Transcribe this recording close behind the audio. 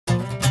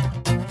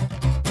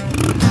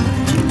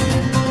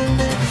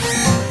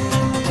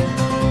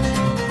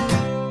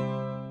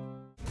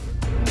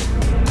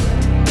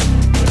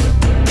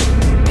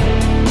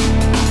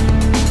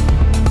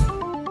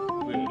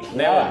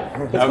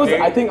because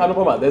I think,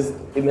 Anupama, there's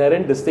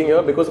inherent this thing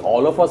here because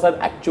all of us are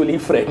actually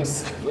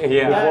friends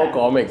for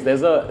comics.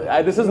 This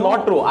is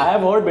not true. I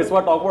have heard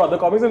Biswa talk about other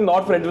comics and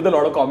not friends with a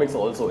lot of comics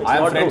also. It's I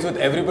am friends with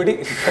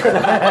everybody.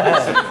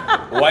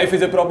 Wife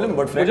is a problem,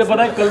 but friends. मुझे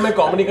पता है कल मैं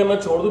comedy करना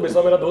छोड़ दूँ,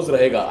 बिस्वा मेरा दोस्त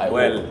रहेगा.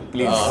 Well,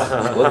 please.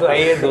 वो तो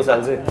आई है 2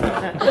 साल से.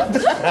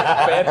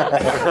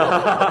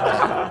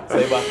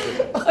 सही बात.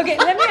 Okay,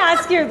 let me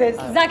ask you this.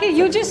 Zakir,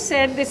 you just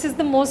said this is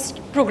the most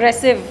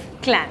progressive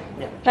clan,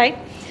 right?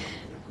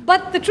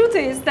 But the truth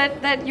is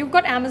that you've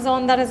got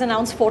Amazon that has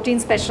announced 14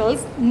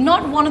 specials.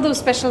 Not one of those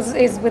specials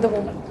is with a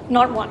woman.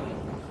 Not one.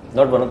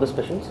 Not one of the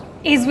specials?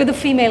 Is with a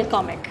female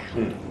comic.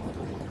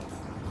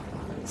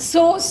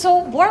 So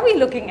what are we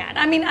looking at?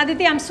 I mean,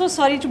 Aditi, I'm so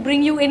sorry to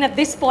bring you in at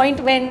this point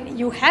when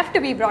you have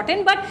to be brought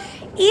in, but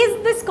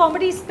is this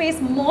comedy space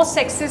more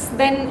sexist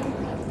than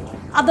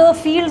other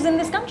fields in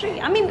this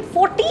country? I mean,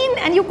 14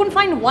 and you couldn't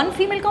find one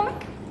female comic?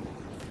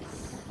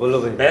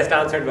 Best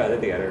answered by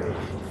Aditi, I don't know.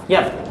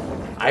 Yeah.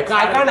 I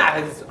can't.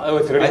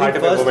 It's really hard to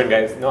be a woman,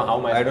 guys. No, how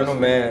am I don't know,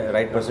 I'm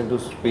right person to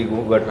speak,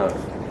 but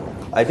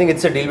I think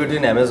it's a deal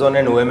between Amazon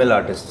and OML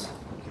artists.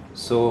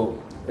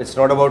 So it's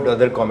not about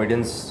other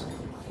comedians.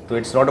 So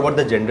it's not about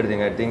the gender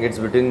thing. I think it's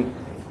between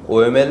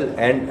OML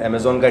and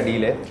Amazon का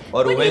deal है.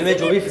 और OML में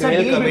जो भी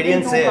female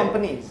comedians हैं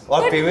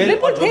और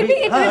female और जो भी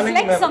it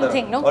reflects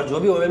something, no? और जो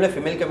भी OML में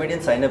female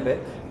comedians sign up है,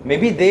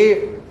 maybe they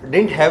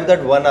didn't have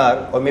that 1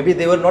 hour, or maybe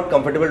they were not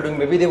comfortable doing.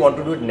 Maybe they want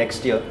to do it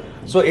next year.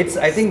 So it's,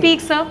 I think. Speak,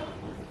 sir.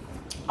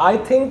 I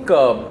think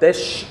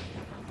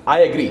I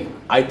agree.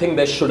 I think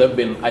there should have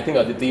been. I think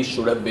Aditi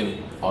should have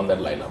been on that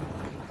lineup.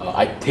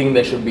 I think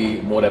there should be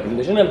more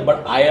representation,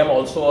 but I am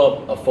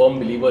also a firm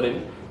believer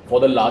in, for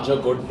the larger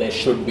good, there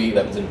should be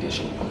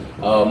representation.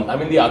 I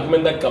mean, the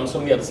argument that comes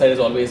from the other side is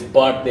always,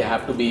 but they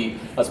have to be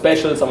a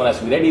special, someone has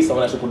to be ready,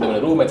 someone has to put them in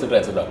a room, etc.,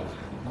 etc.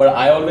 But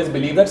I always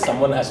believe that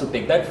someone has to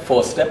take that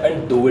first step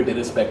and do it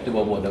irrespective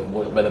of whether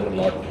or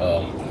not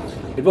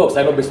it works.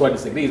 I know Biswa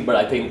disagrees, but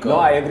I think... no,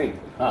 I agree.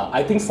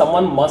 I think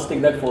someone must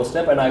take that first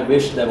step, and I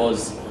wish there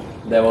was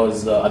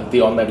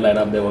Aditi on that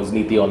lineup, there was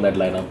Neeti on that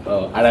lineup,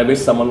 and I wish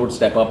someone would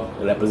step up,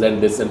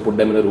 represent this, and put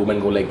them in a room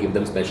and go like give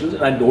them specials.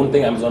 And I don't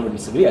think Amazon would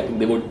disagree. I think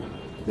they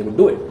would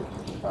do it.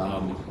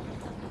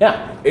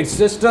 Yeah, it's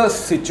just a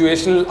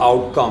situational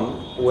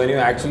outcome when you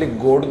actually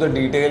go to the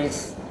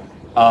details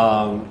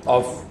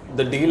of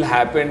the deal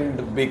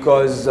happened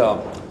because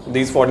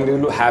these 14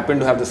 people happen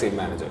to have the same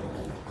manager.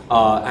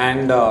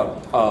 And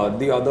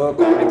the other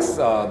comics,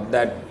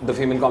 that the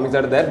female comics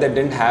that are there, they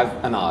didn't have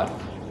an hour.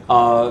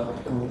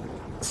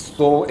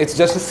 So it's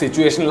just a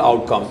situational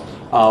outcome,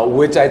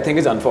 which I think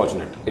is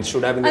unfortunate. It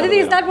should have been. Aditi,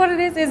 is that what it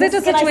is? Is it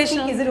a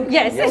situation? Is it okay?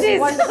 Yes, it is.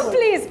 Wonderful.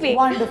 Please speak.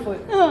 Wonderful.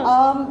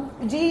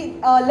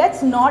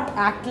 Let's not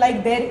act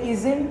like there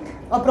isn't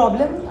a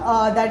problem.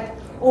 That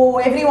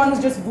everyone's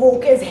just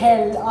woke as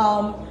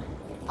hell.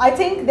 I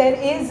think there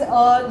is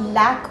a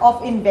lack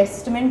of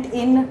investment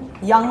in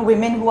young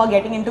women who are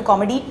getting into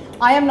comedy.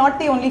 I am not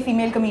the only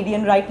female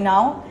comedian right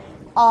now.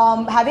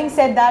 Having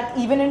said that,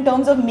 even in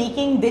terms of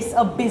making this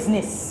a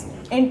business,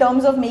 in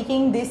terms of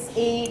making this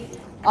a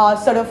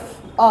sort of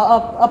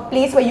a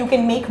place where you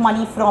can make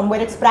money from, where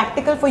it's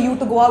practical for you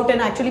to go out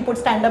and actually put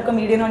stand-up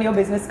comedian on your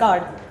business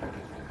card.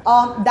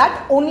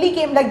 That only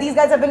came, like these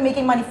guys have been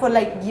making money for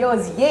like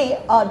years,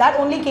 that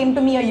only came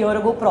to me a year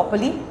ago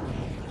properly.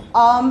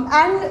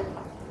 And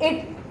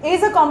it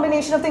is a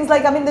combination of things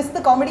like, I mean, this is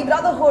the comedy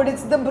brotherhood,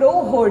 it's the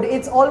brohood,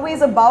 it's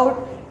always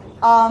about,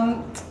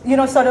 you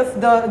know, sort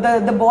of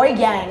the boy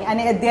gang,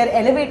 and they're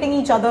elevating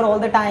each other all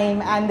the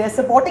time and they're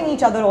supporting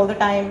each other all the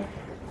time.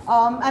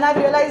 And I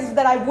realized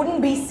that I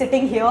wouldn't be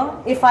sitting here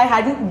if I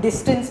hadn't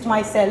distanced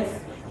myself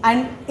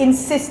and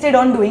insisted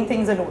on doing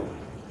things alone.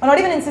 Or not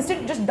even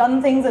insisted, just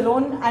done things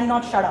alone and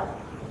not shut up.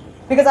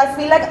 Because I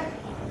feel like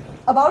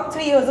about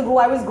 3 years ago,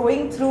 I was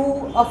going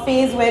through a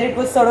phase where it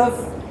was sort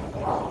of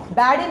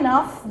bad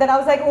enough that I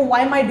was like, oh,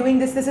 why am I doing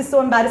this? This is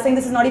so embarrassing.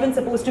 This is not even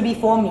supposed to be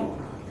for me.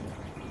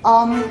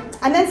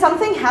 And then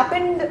something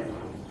happened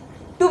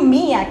to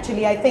me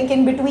actually. I think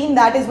in between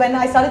that is when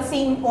I started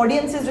seeing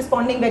audiences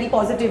responding very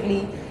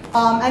positively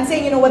and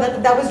saying, you know what,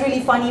 that was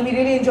really funny. We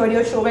really enjoyed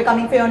your show. We're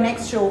coming for your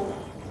next show.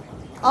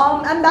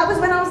 And that was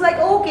when I was like,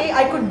 oh, okay,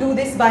 I could do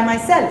this by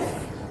myself,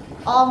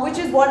 which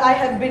is what I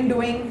have been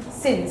doing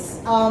since.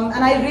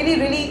 And I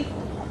really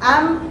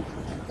am,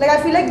 like,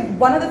 I feel like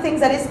one of the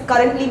things that is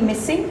currently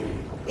missing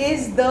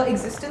is the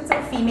existence of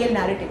a female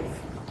narrative,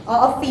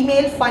 a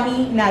female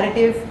funny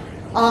narrative.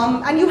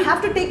 And you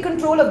have to take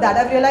control of that.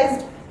 I've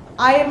realized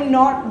I am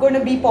not going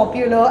to be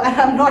popular and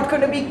I'm not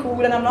going to be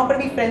cool and I'm not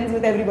going to be friends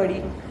with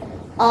everybody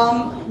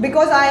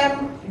because I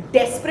am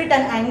desperate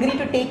and angry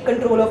to take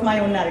control of my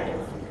own narrative.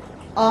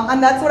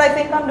 And that's what I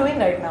think I'm doing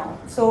right now.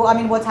 So, I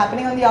mean, what's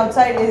happening on the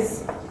outside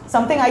is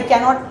something I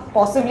cannot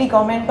possibly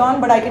comment on,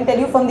 but I can tell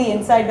you from the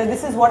inside that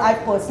this is what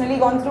I've personally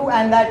gone through,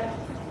 and that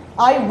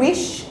I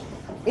wish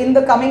in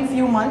the coming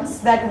few months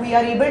that we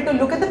are able to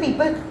look at the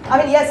people. I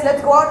mean, yes,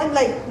 let's go out and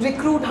like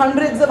recruit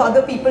hundreds of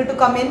other people to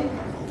come in,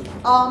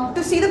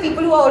 to see the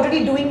people who are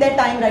already doing their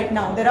time right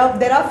now. There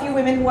are few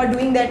women who are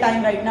doing their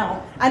time right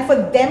now, and for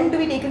them to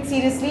be taken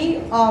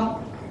seriously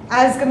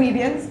as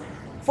comedians,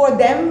 for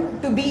them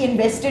to be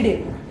invested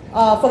in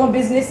from a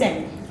business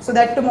end, so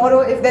that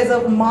tomorrow if there's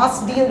a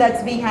mass deal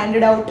that's being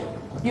handed out,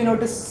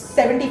 to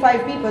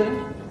 75 people,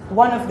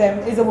 one of them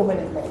is a woman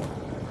in there.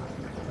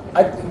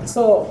 It's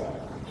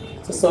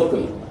a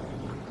circle,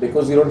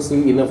 because you don't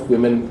see enough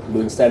women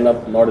doing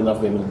stand-up, not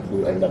enough women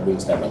do end up doing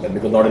stand-up, and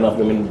because not enough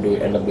women do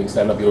end up doing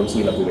stand-up, you don't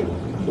see enough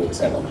women doing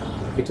stand-up.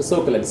 It's a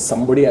circle, and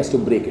somebody has to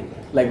break it.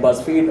 Like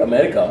BuzzFeed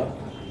America,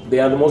 they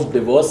are the most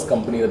diverse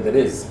company that there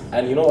is,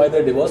 and you know why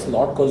they're diverse?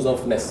 Not because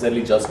of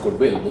necessarily just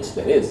goodwill, which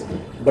there is,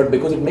 but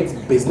because it makes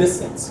business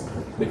sense.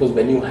 Because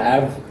when you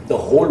have the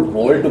whole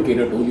world to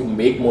cater to, you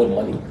make more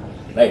money.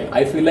 Right,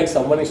 I feel like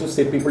someone needs to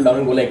sit people down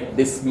and go like,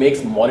 this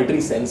makes monetary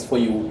sense for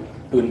you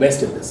to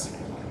invest in this,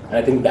 and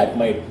I think that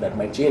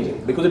might change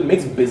it, because it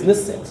makes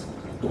business sense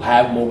to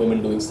have more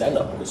women doing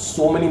stand-up. Because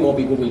so many more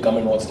people will come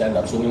and watch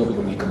stand-up, so many more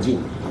people will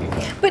consume.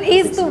 But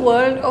is the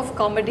world of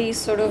comedy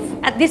sort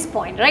of at this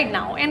point right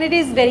now, and it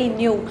is very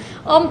new,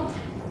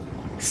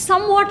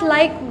 somewhat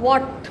like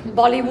what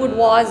Bollywood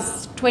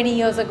was 20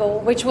 years ago,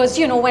 which was,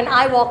 when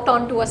I walked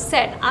onto a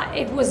set,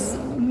 it was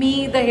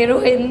me, the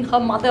heroine, her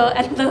mother,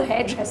 and the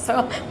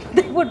hairdresser.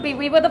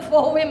 We were the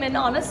 4 women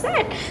on a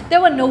set. There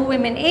were no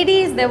women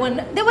ADs, there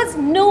was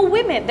no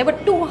women. There were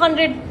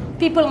 200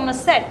 people on a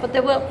set, but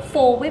there were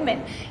 4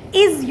 women.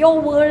 Is your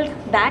world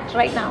that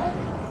right now?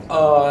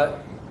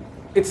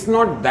 It's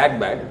not that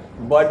bad,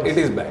 but it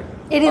is bad.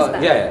 It is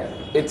bad. Yeah.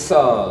 It's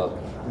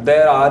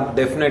there are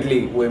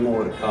definitely way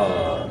more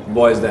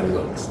boys than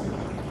girls.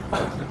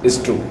 It's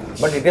true.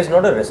 But it is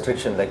not a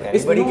restriction. Like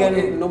anybody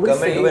can come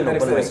and do an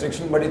it's open a mic.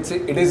 restriction, but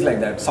it is like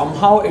that.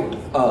 Somehow it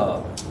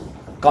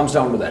comes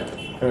down to that.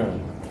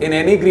 In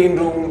any green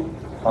room,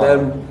 there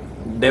are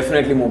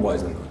definitely more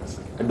boys than girls.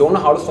 I don't know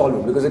how to solve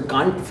it, because I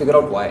can't figure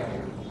out why.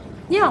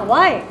 Yeah,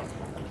 why?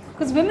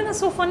 Because women are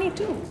so funny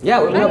too.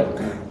 Yeah, right?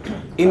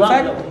 In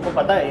fact, उनको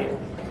पता है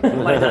ये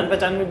हमारी जान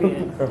पहचान में भी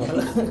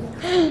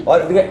है Or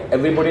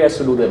everybody has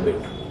to do their bit.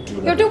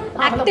 You have to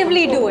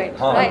actively do it,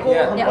 right?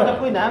 हमको जब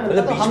कोई नया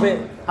मिलता तो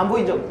हम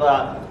वही जब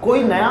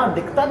कोई नया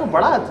दिखता तो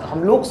बड़ा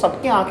हम लोग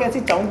सबके आंखें ऐसी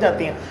चौंक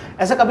जाती हैं.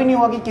 ऐसा कभी नहीं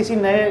हुआ कि किसी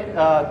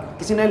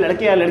नए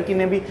लड़के या लड़की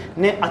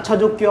ने अच्छा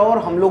जोक किया और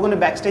हम लोगों ने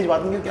बैक स्टेज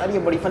बात की कि यार ये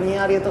बड़ी फनी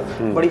यार, ये तो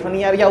बड़ी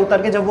फनी यार, या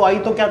उतर के जब वो आई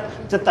तो क्या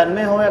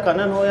तन्मय हो या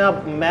कनन हो या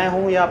मैं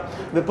हूँ या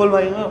विपुल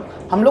भाई हो,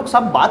 हम लोग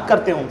सब बात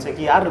करते हैं उनसे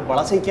कि यार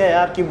बड़ा सही किया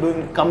यार, keep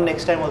doing, come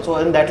next time also,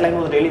 and that line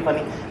was really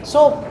funny. सो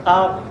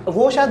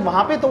वो शायद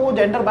वहाँ पे तो वो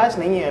जेंडर बायस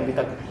नहीं है अभी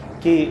तक,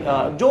 कि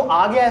जो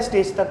आ गया है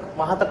स्टेज तक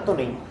वहाँ तक तो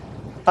नहीं,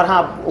 पर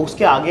हाँ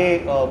उसके आगे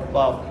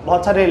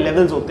बहुत सारे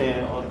लेवल्स होते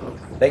हैं. और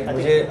लाइक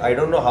मुझे I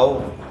don't know how,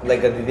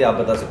 like Aditi आप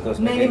बता सकते हो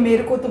उसमें. नहीं,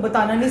 मेरे को तो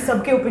बताना नहीं,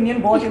 सबके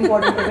ओपिनियन बहुत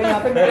इंपॉर्टेंट है यहाँ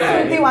पे.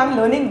 I am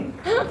learning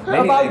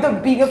about the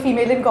being a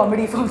female in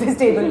comedy from this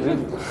table.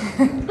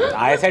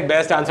 I said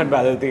best answered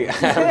by Aditi.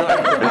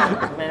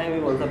 मैंने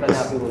भी बोलता, पहले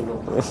आप ही बोल दो.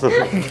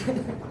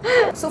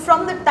 So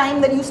from the time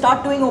that you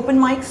start doing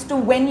open mics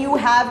to when you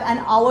have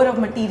an hour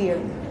of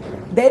material,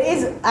 there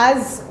is,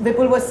 as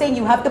Vipul was saying,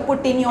 you have to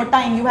put in your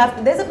time.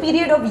 There's a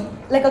period of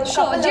like a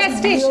couple of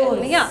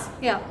gestation. years.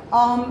 Yeah.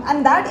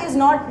 And that is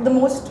not the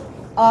most,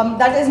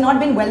 that has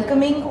not been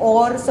welcoming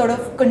or sort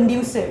of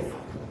conducive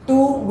to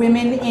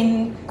women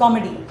in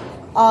comedy.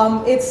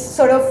 It's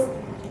sort of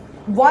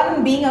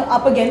one being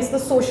up against the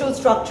social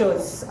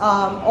structures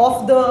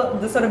of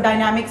the sort of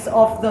dynamics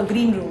of the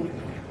green room.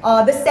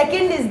 The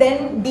second is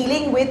then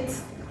dealing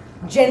with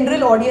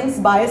general audience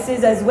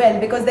biases as well,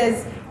 because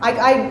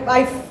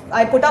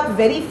I put up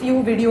very few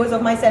videos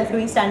of myself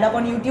doing stand-up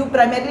on YouTube,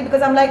 primarily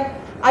because I'm like,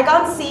 I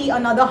can't see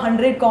another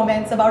 100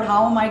 comments about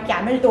how my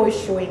camel toe is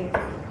showing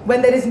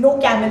when there is no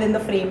camel in the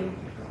frame.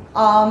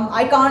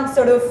 I can't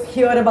sort of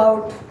hear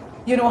about,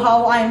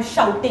 how I am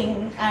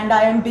shouting and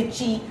I am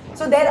bitchy.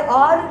 So there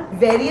are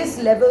various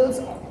levels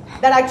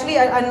that actually,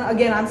 and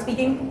again, I'm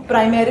speaking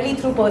primarily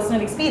through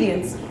personal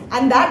experience,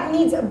 and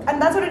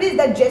that's what it is,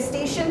 that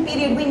gestation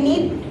period. We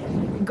need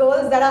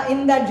girls that are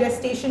in that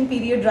gestation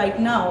period right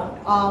now,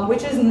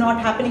 which is not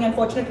happening,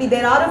 unfortunately.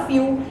 There are a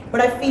few, but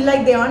I feel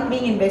like they aren't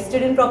being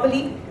invested in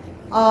properly,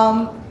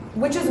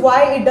 which is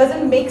why it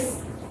doesn't make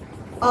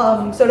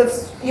sort of,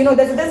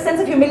 there's a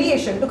sense of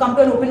humiliation to come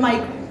to an open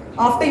mic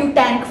after you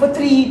tank for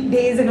 3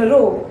 days in a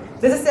row.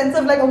 There's a sense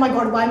of like, oh my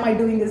god, why am I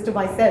doing this to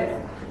myself?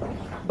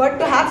 But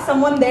to have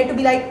someone there to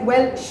be like,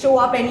 well, show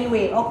up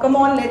anyway, or come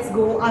on, let's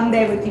go, I'm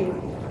there with you.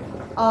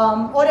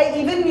 Or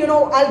even,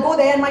 I'll go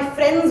there and my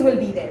friends will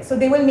be there, so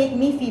they will make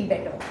me feel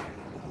better.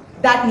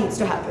 That needs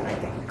to happen, I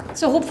think.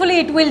 So hopefully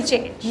it will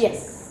change.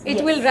 Yes.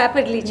 It will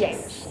rapidly change.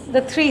 Yes.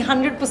 The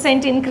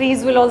 300%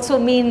 increase will also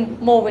mean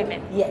more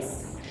women.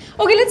 Yes.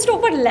 Okay, let's talk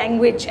about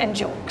language and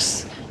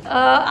jokes.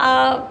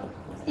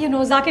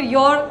 Zakir,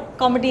 your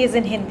comedy is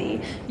in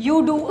Hindi.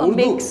 You do a Urdu.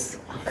 mix.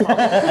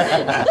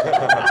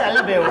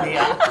 चल बे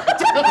Odia.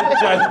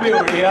 Chal pe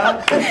udiya.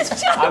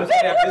 I'm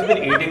sorry, I've just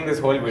been eating this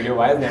whole video.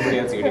 Why is nobody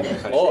else eating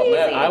it? Oh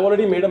man, I've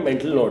already made a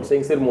mental note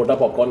saying सिर्फ मोटा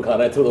popcorn खा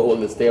रहा है through the whole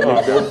this day. No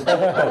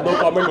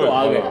comment तो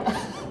आ गए.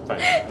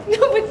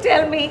 No, but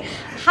tell me,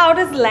 how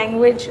does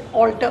language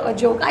alter a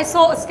joke? I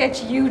saw a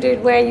sketch you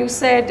did where you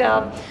said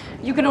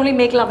you can only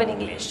make love in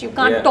English. You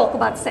can't talk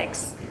about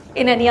sex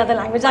in any other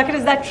language. Zakir,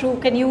 is that true?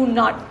 Can you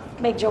not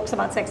make jokes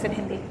about sex in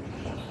Hindi?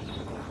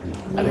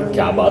 अरे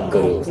क्या बात कर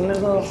रहे हो?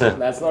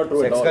 That's not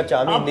true at sex all. का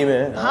चाम ही हिंदी में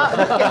है.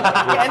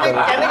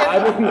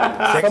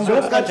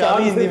 कहने का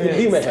चाम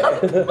हिंदी में है.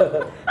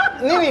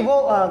 नहीं वो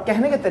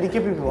कहने के तरीके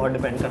पे भी बहुत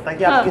डिपेंड करता है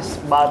कि आप किस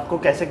बात को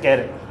कैसे कह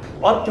रहे हैं.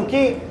 और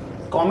क्योंकि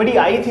कॉमेडी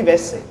आई थी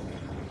वेस्ट से,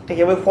 ठीक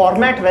है, वो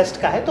फॉर्मेट वेस्ट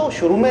का है, तो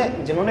शुरू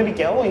में जिन्होंने भी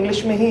किया वो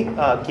इंग्लिश में ही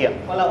किया.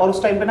 और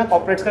उस टाइम पे ना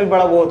कॉर्पोरेट्स का भी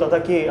बड़ा वो होता था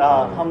कि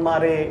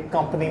हमारे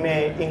कंपनी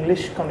में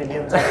English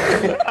comedians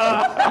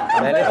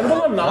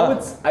Now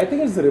I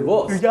think it's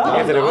reversed. Yeah.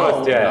 It's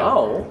reversed, yeah.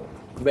 Now,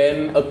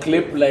 when a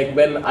clip like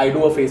when I do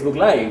a Facebook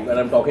live and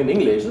I'm talking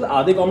English,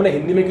 आधे कॉमेडी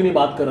हिंदी में क्यों नहीं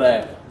बात कर रहा है?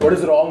 What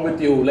is wrong with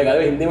you? Like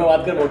अरे हिंदी में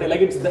बात कर मोटे,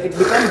 like it's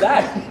become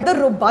that. The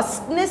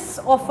robustness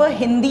of a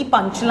Hindi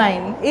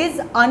punchline is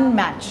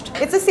unmatched.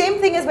 It's the same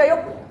thing as where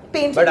you're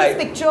painting this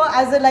picture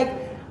as a like,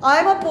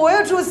 I'm a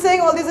poet who's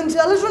saying all these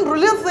intelligent,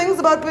 brilliant things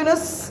about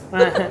penis.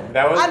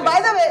 And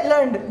by the way,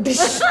 learned.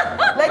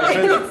 Like,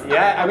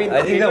 Yeah, I mean,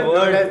 I think the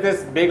word is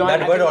this big on.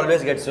 that word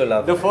always gets your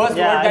laugh. The first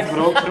word that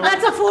broke through.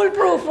 That's a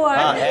foolproof word.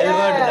 L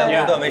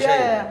word तो हमेशा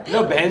ही. No,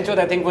 Bhenchod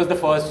I think was the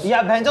first.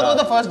 या भैंचो was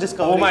the first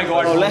discovery. Oh my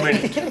God, moment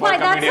for Why,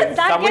 comedians.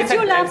 that Somebody gets you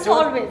said laughs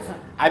Bhenchod. always.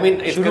 I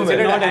mean, it's शुरू में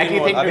considered not a hacky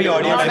anymore. thing to अभी do.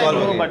 audience Not involved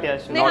anymore, हो but गई.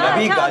 yes. नहीं, हाँ,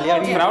 अभी अच्छा, गालियाँ हो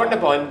नहीं. गया. Frowned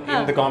upon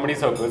in the comedy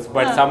circles,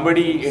 but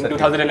somebody in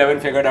 2011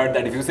 figured out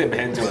that if you say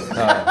Bhenchod,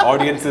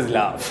 audiences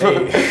laugh.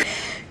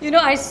 You know,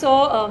 I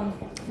saw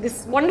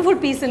this wonderful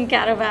piece in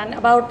Caravan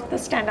about the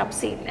stand-up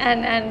scene,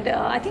 and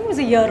I think it was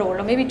a year old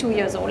or maybe 2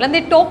 years old, and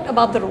they talked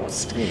about the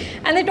roast,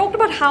 and they talked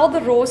about how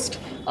the roast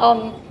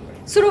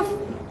sort of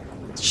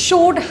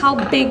showed how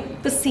big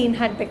the scene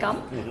had become,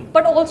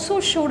 but also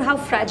showed how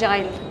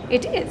fragile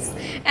it is.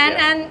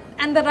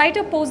 And the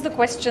writer posed the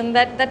question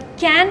that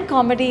can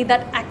comedy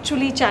that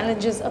actually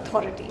challenges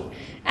authority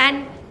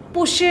and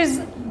pushes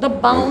the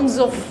bounds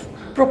of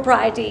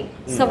propriety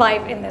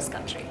survive in this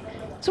country?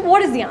 So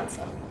what is the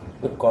answer?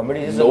 The comedy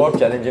is about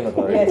challenging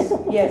authority. yes,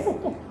 yes.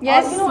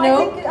 Yes, You know, no? I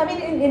think, I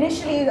mean,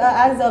 initially,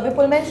 as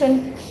Vipul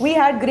mentioned, we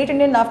had Great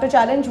Indian Laughter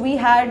Challenge, we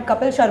had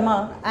Kapil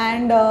Sharma,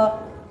 and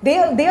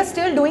they are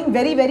still doing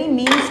very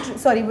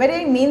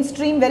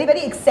mainstream,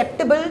 very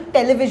acceptable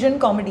television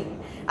comedy.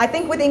 I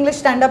think with English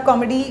stand-up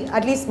comedy,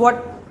 at least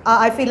what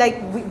I feel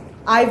like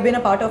I've been a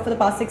part of for the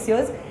past 6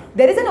 years,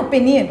 there is an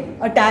opinion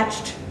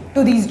attached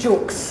to these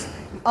jokes.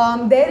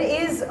 There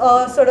is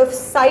a sort of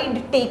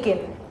side taken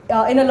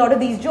in a lot of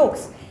these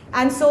jokes.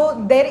 And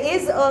so there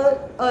is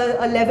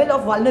a level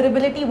of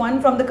vulnerability,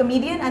 one from the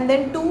comedian, and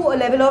then two, a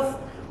level of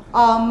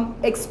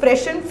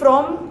expression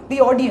from the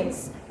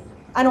audience.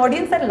 An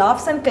audience that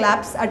laughs and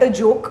claps at a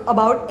joke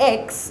about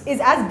X is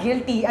as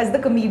guilty as the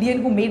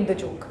comedian who made the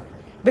joke.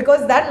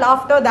 Because that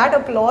laughter, that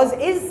applause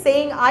is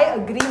saying, I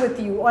agree with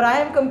you, or I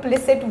am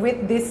complicit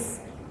with this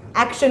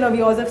action of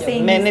yours of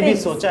saying मैंने these भी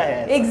things. सोचा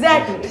है.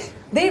 Exactly.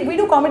 We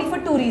do comedy for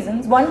two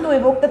reasons. One, to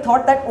evoke the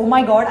thought that, oh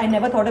my God, I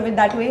never thought of it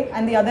that way.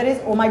 And the other is,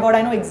 oh my God,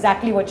 I know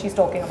exactly what she's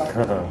talking about.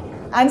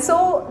 And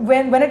so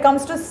when it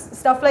comes to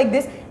stuff like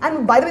this,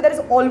 and by the way, there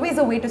is always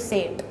a way to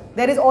say it.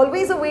 There is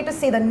always a way to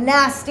say the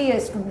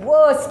nastiest,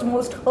 worst,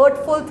 most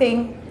hurtful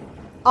thing.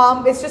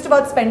 It's just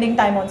about spending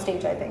time on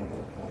stage, I think.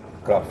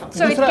 Craft.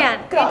 So it can.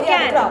 Craft, It yeah,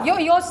 can. craft.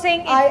 You're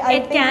saying I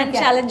it think can it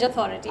can. challenge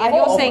authority. I And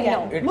you're think saying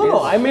it no. can.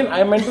 No, I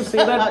meant to say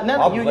that.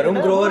 आप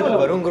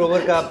वरुण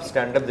ग्रोवर का आप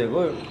stand up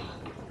देखो,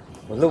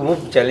 मतलब वो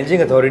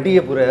challenging authority है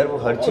पूरा यार, वो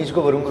हर चीज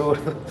को Varun Grover.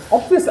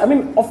 Obvious, I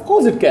mean, of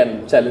course it can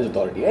challenge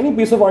authority. Any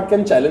piece of art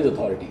can challenge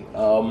authority.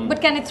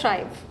 But can it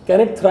thrive?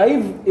 Can it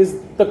thrive is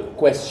the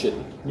question.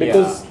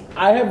 Because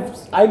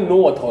I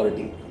know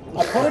authority.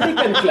 Authority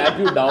can clamp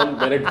you down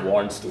when it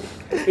wants to.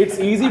 It's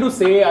easy to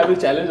say I will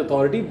challenge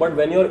authority, but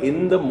when you're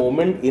in the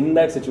moment, in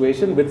that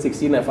situation with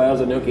 16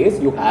 FIRs on your case,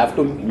 you have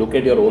to look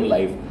at your own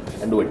life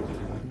and do it.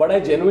 But I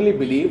genuinely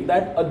believe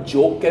that a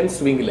joke can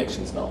swing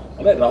elections now.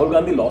 Right? Rahul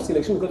Gandhi lost the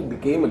election because it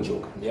became a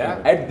joke. Yeah.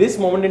 At this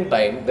moment in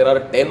time, there are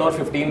 10 or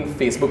 15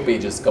 Facebook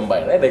pages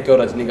combined, right? Like your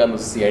Rajnikant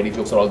versus CID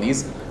jokes or all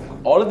these.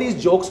 All of these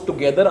jokes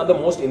together are the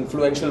most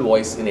influential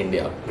voice in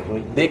India.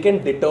 They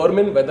can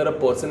determine whether a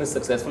person is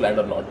successful and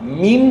or not.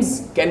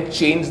 Memes can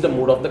change the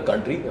mood of the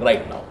country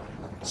right now.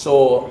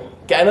 So,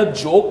 can a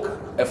joke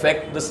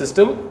affect the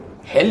system?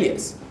 Hell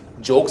yes.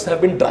 Jokes have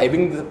been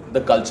driving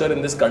the culture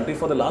in this country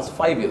for the last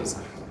 5 years.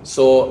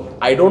 So,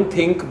 I don't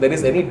think there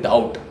is any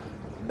doubt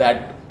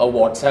that a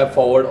WhatsApp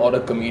forward or a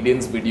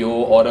comedian's video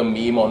or a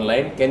meme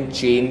online can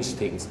change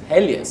things.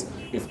 Hell yes.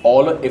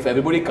 If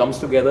everybody comes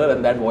together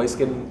and that voice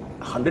can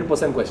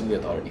 100% question the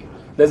authority.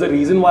 There's a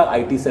reason why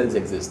IT cells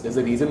exist. There's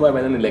a reason why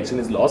when an election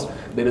is lost,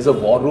 there is a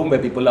war room where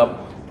people are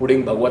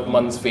putting Bhagwat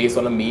Mann's face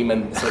on a meme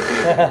and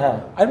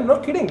circulating. I'm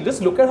not kidding.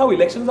 Just look at how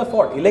elections are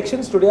fought.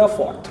 Elections today are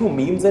fought through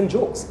memes and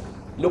jokes.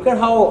 Look at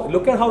how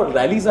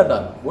rallies are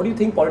done. What do you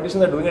think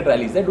politicians are doing at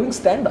rallies? They're doing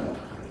stand-up.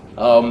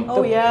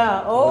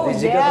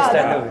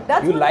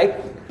 You like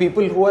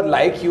people who are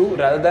like you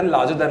rather than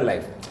larger than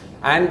life.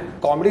 And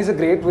comedy is a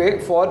great way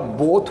for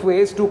both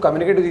ways to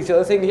communicate with each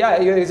other, saying,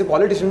 yeah, he's a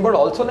politician, but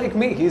also like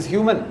me, he's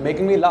human,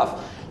 making me laugh.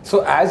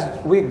 So as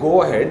we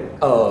go ahead,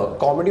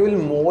 comedy will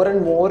more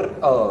and more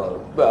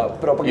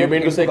propagate. You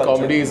mean to say culture.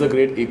 comedy is a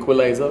great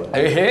equalizer?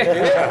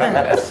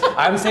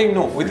 I'm saying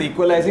no. With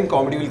equalizing,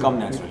 comedy will come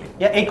naturally.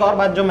 या एक और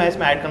बात जो मैं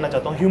इसमें add करना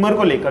चाहता हूँ ह्यूमर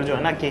को लेकर जो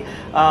है ना कि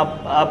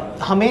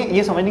हमें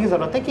ये समझने की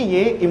ज़रूरत है कि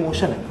ये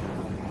इमोशन है,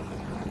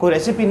 कोई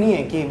रेसिपी नहीं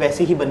है कि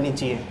वैसे ही बननी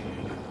चाहिए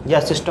या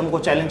सिस्टम को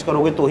चैलेंज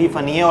करोगे तो ही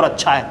फनी है और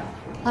अच्छा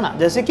है ना।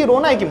 जैसे कि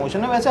रोना एक इमोशन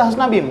है, वैसे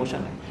हंसना भी इमोशन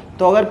है।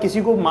 तो अगर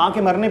किसी को माँ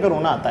के मरने पे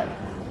रोना आता है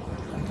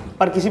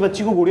पर किसी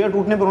बच्ची को गुड़िया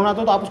टूटने पे रोना आता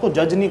है तो आप उसको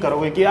जज नहीं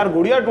करोगे कि यार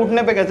गुड़िया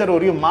टूटने पे कैसे रो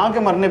रही हो, माँ के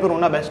मरने पे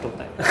रोना बेस्ट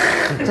होता है।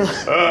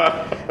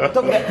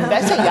 तो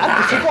वैसे यार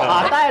किसी को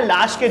आता है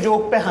लाश के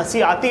जोक पे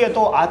हंसी आती है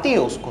तो आती है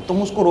उसको,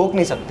 तुम उसको रोक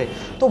नहीं सकते।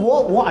 तो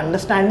वो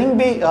अंडरस्टैंडिंग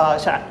भी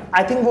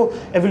आई थिंक वो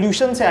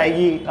एवोल्यूशन से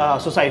आएगी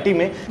सोसाइटी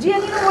में। जी,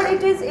 and you know what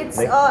it is?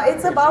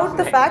 It's about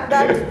the fact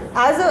that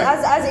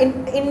as in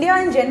India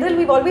in general,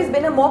 we've always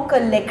been a more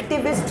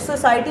collectivist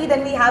society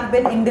than we have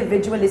been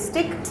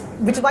individualistic,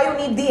 which is why you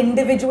need the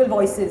individual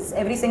voices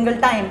every single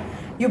time.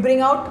 You bring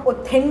out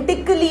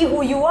authentically who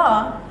you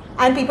are,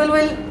 and people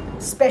will,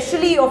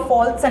 especially your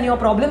faults and your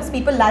problems,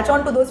 people latch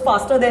on to those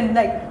faster than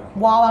like,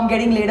 wow, I'm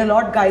getting laid a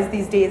lot, guys,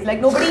 these days.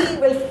 Like nobody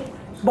will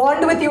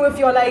bond with you if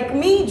you're like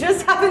me,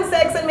 just having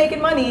sex and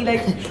making money.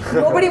 Like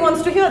nobody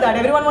wants to hear that.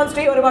 Everyone wants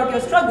to hear about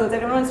your struggles.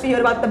 Everyone wants to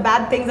hear about the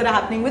bad things that are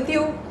happening with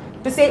you.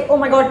 To say, oh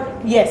my God,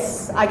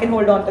 yes, I can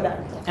hold on to that.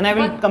 And I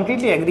will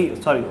completely agree.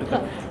 Sorry,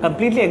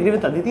 completely agree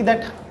with Aditi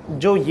that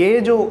जो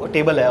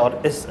table है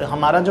और इस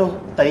हमारा जो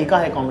तरीका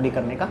है comedy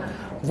करने का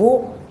वो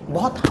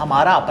बहुत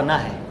हमारा अपना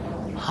है,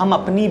 हम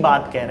अपनी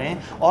बात कह रहे हैं।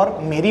 और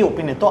मेरी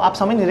ओपिनियन तो आप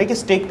समझ नहीं रहे कि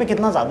स्टेक पे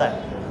कितना ज़्यादा है।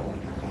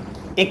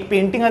 एक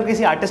पेंटिंग अगर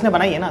किसी आर्टिस्ट ने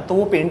बनाई है ना तो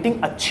वो पेंटिंग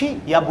अच्छी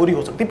या बुरी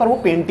हो सकती है, पर वो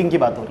पेंटिंग की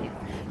बात हो रही है।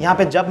 यहाँ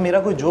पे जब मेरा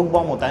कोई जोक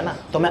बॉम्ब होता है ना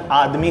तो मैं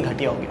आदमी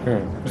घटिया हो गया।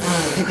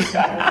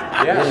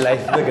 ये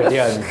लाइफ में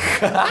घटिया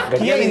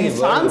आदमी, ये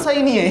इंसान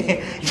सही नहीं है,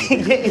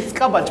 ये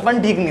इसका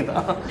बचपन ठीक नहीं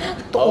था।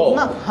 तो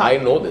उतना I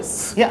know this.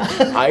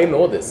 I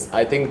know this.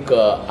 I think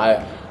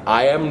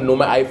I am no.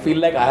 I feel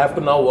like I have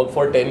to now work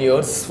for 10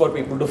 years for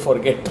people to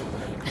forget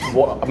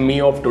me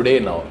of today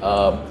now.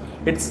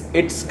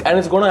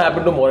 It's going to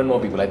happen to more and more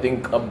people. I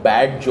think a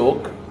bad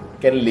joke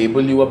can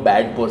label you a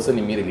bad person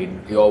immediately.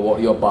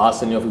 Your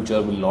past and your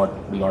future will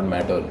not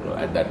matter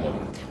at that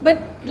moment. But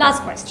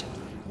last question.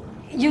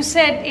 You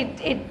said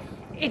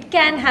it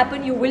can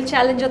happen. You will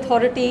challenge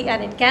authority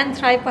and it can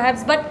thrive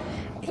perhaps. But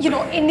you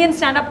know, Indian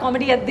stand-up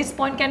comedy at this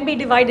point can be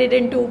divided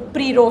into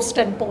pre-roast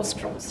and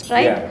post-roast,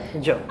 right?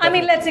 Yeah. I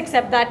mean, let's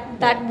accept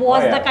that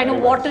was the kind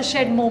of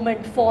watershed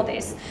moment for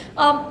this.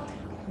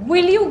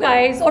 Will you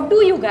guys or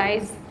do you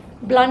guys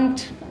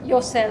blunt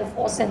yourself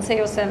or censor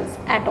yourselves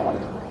at all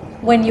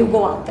when you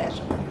go out there?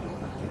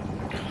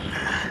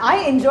 I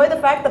enjoy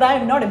the fact that I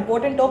am not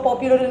important or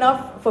popular enough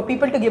for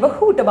people to give a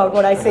hoot about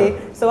what I say.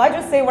 So I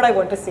just say what I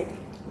want to say.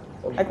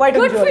 I quite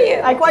Good enjoy for you.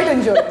 it. I quite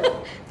enjoy it.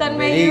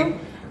 Tanmay, you?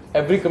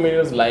 Every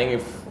comedian is lying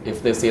if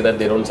they say that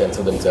they don't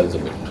censor themselves a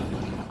bit.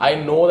 I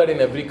know that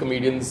in every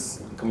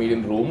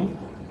comedian room,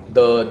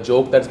 the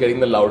joke that's getting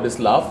the loudest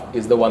laugh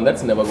is the one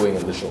that's never going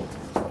in the show.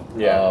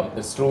 Yeah.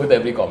 It's true with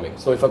every comic.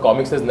 So if a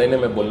comic says nahi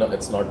nahi main bolna,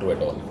 it's not true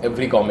at all.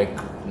 Every comic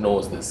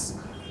knows this.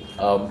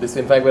 This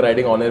in fact we're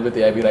writing on air with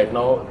AIB right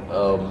now.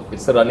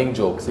 It's a running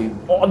joke. See,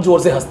 बहुत जोर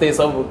से हंसते हैं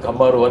सब,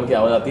 खंबा रोहन की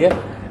आवाज आती है,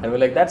 and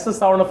we're like, that's the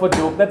sound of a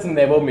joke that's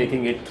never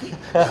making it.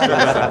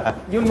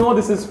 You know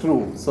this is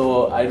true. So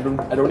I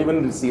don't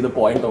even see the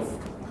point of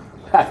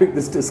having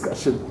this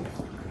discussion.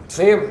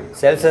 Same.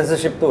 Self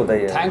censorship तो होता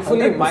ही है।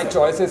 Thankfully, my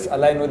choices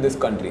align with this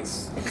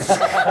country's.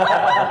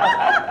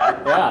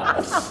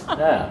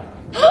 Yeah.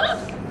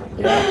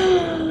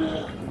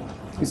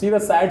 You see the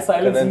sad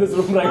silence in this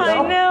room right I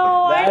now?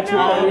 know, I That should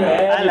tell you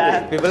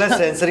everything. People are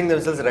censoring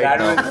themselves right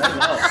now.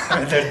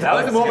 That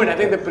was the moment. I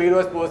think the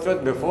pre-roast,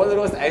 post-roast, before the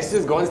roast, I used to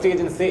just go on stage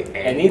and say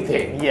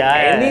anything.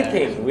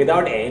 Anything.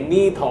 Without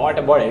any thought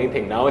about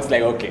anything. Now it's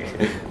like, okay,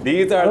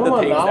 these are the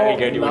things that will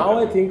get you. Now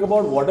I think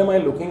about what am I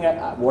looking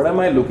at? What am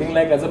I looking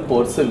like as a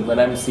person when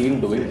I'm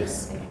seen doing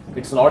this?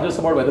 It's not just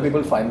about whether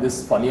people find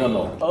this funny or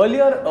not.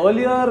 Earlier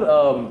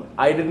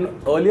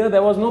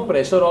there was no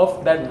pressure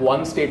of that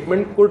one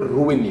statement could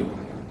ruin you.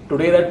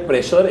 Today that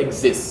pressure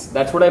exists.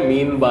 That's what I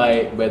mean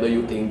by whether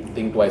you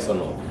think twice or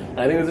no. And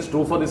I think this is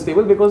true for this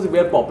table because we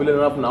are popular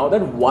enough now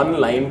that one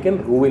line can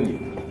ruin you.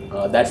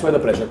 That's where the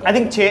pressure comes. I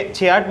think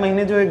 6-8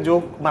 महीने जो एक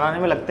joke बनाने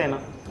में लगते हैं ना,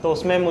 तो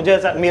उसमें मुझे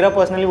ऐसा, मेरा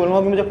पर्सनली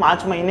बोलूँगा कि मुझे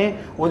 5 महीने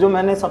वो जो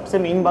मैंने सबसे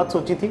मेन बात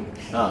सोची थी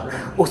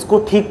उसको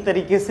ठीक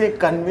तरीके से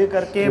कन्वे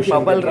करके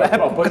बबल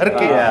रैप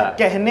करके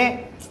कहने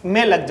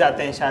में लग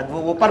जाते हैं शायद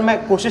वो पर मैं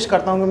कोशिश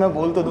करता हूँ कि मैं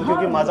बोल तो दूँ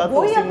क्योंकि मजा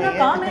तो उसी में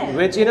है.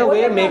 Which in a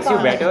way makes you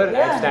better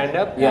at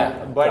stand-up.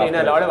 But in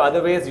a lot of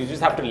other ways, you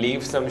just have to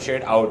leave some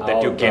shit out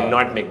that you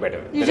cannot make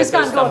better. You just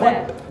can't go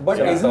there. But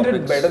isn't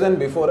it better than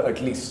before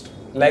at least?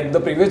 Like the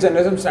previous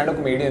generation stand-up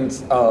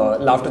comedians,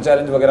 Laughter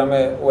Challenge वगैरह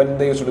में, when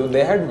they used to do,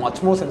 they had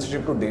much more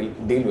censorship to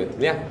deal with.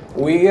 Yeah.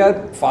 We are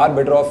far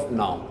better off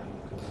now.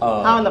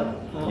 हाँ मतलब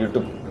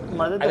YouTube.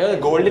 I think the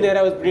golden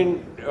era was between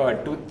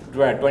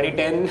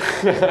 2010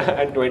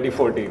 and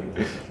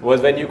 2014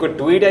 was when you could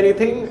tweet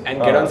anything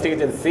and get on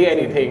stage and say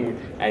anything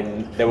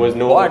and there was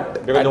no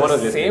But because at no one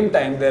was the listening. same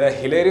time, there are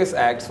hilarious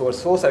acts who are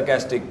so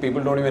sarcastic,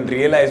 people don't even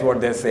realize what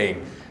they're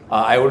saying.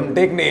 I wouldn't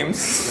take names.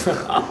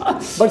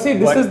 But see,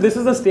 this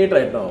is the state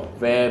right now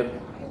where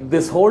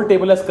this whole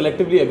table has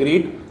collectively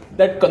agreed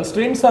that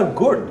constraints are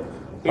good.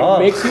 It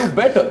makes you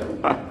better.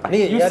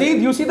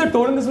 You see the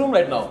tone in this room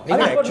right now.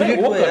 Actually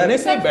true है.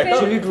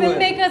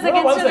 Filmmakers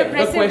against a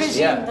repressive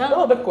regime.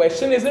 No, the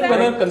question isn't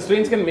whether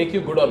constraints can make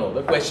you good or no.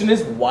 The question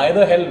is why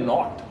the hell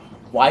not?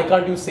 Why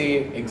can't you say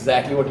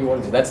exactly what you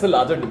want to say? That's the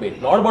larger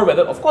debate. Not about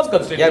whether, of course,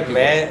 constraints. यार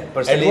मैं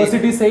personally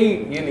adversity से ही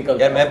ये निकलता है.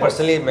 यार मैं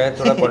personally मैं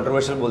थोड़ा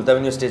controversial बोलता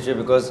हूँ स्टेज पे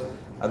because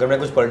अगर मैं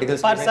कुछ पॉलिटिकल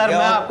पर सर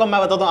मैं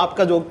बताता हूँ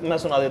आपका जोक मैं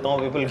सुना देता हूँ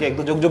विपुल के एक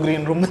दो जोक जो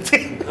ग्रीन रूम में थे.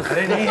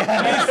 अरे नहीं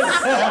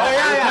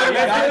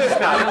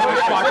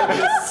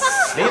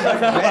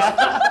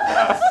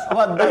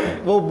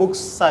वो बुक्स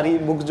सारी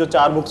बुक्स जो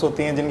 4 बुक्स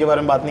होती हैं जिनके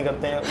बारे में बात नहीं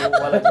करते हैं वो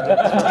वाला.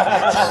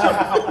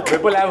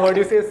 People have heard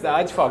you say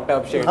such fucked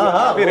up shit.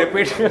 We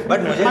repeat. But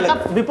मुझे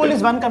मतलब Vipul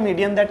is one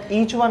comedian that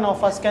each one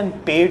of us can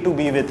pay to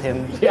be with him.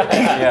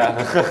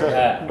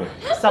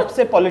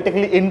 सबसे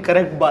politically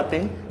incorrect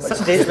बातें.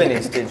 स्टेज पे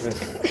नहीं स्टेज पे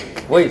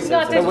वही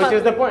Which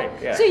is the point.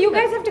 Yeah. So you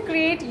guys have to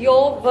create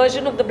your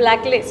version of the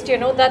blacklist. You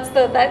know, that's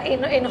that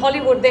in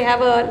Hollywood they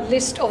have a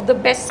list of the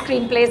best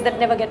screenplays that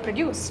never get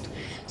produced.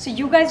 So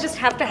you guys just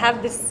have to have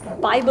this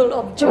Bible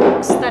of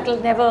jokes that will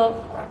never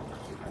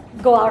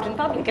go out in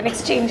public and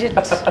exchange it.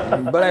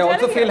 But I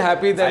also feel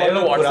happy that I have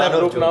a WhatsApp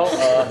group now.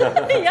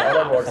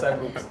 Yeah. WhatsApp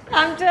groups.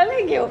 I'm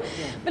telling you.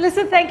 But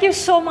listen, thank you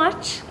so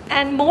much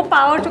and more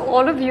power to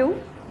all of you.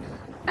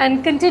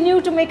 And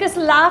continue to make us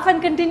laugh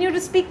and continue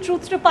to speak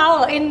truth to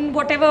power in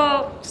whatever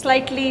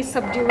slightly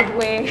subdued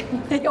way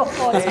you're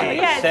forced to.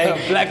 Yes.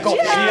 black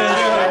coffee.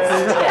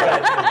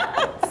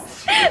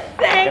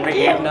 Thank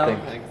you. Eat now.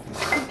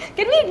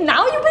 Can we eat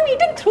now? You've been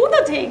eating through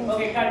the thing.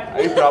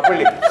 Eat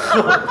properly.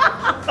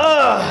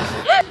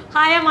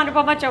 Hi, I'm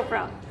Anupama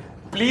Chopra.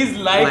 Please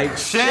like,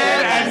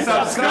 Share and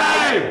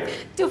subscribe.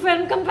 To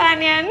Film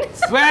Companion.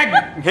 Swag.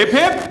 Hip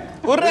hip.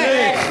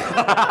 Hooray.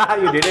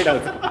 You did it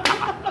also.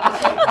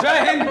 Jai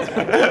Hind.